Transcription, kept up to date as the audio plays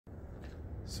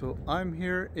So I'm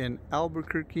here in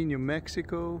Albuquerque, New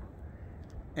Mexico,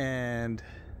 and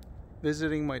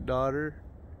visiting my daughter,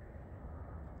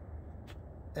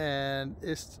 and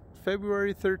it's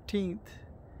February 13th.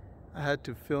 I had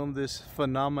to film this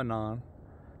phenomenon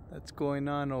that's going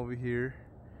on over here.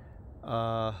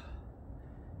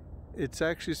 It's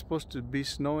actually supposed to be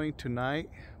snowing tonight,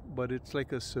 but it's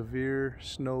like a severe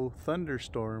snow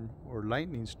thunderstorm or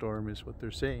lightning storm is what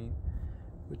they're saying,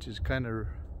 which is kind of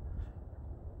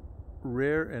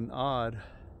rare and odd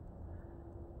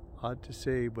to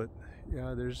say, but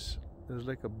yeah, there's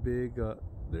like a big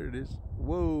there it is.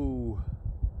 Whoa,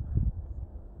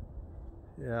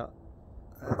 yeah,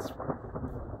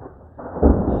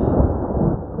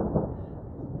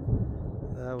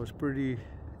 that was pretty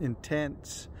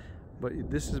intense, but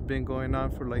this has been going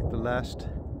on for like the last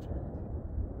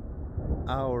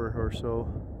hour or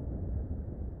so.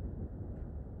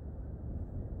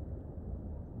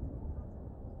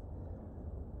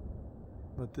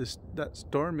 But that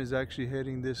storm is actually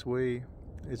heading this way.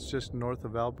 It's just north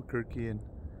of Albuquerque, and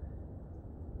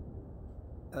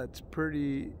that's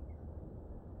pretty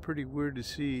weird to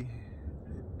see.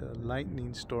 A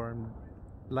lightning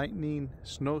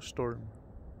snowstorm.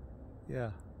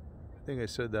 Yeah, I think I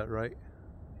said that right.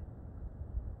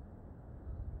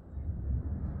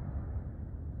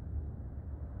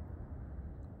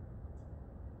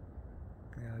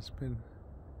 Yeah, it's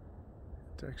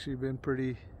actually been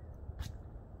pretty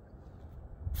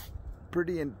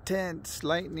intense.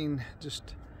 Lightning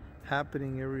just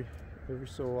happening every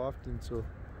so often, so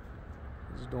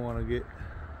I just don't want to get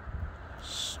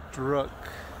struck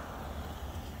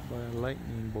by a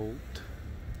lightning bolt.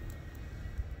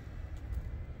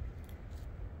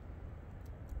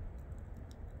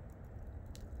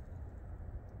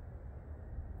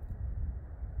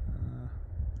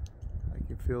 I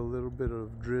can feel a little bit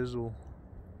of drizzle.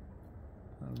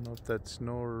 I don't know if that's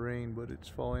snow or rain, but it's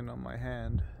falling on my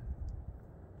hand.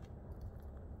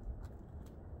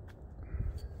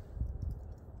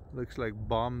 Looks like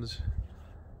bombs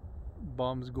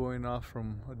going off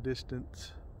from a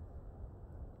distance.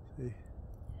 See?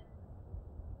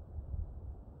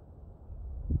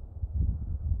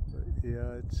 But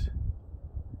yeah, it's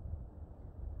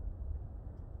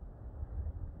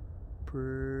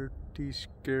pretty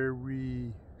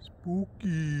scary,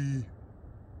 spooky.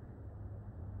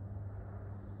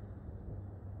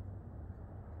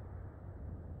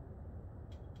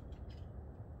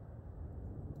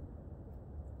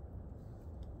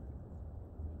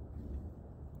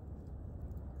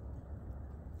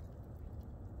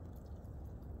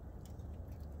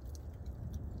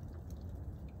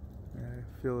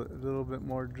 I feel a little bit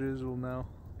more drizzle now.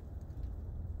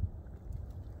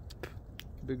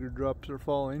 Bigger drops are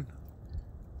falling.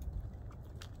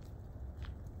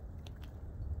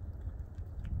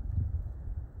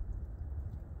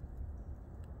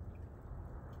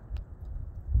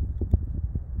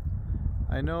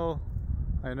 I know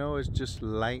it's just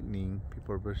lightning.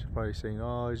 People are probably saying,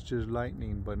 oh, it's just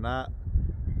lightning, but not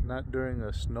during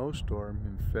a snowstorm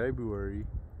in February,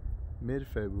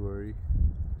 mid-February.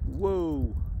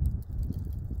 Whoa!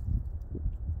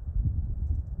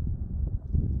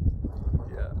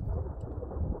 Yeah.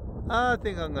 I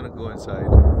think I'm gonna go inside.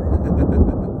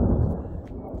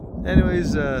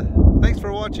 Anyways, thanks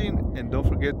for watching, and don't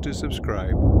forget to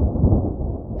subscribe.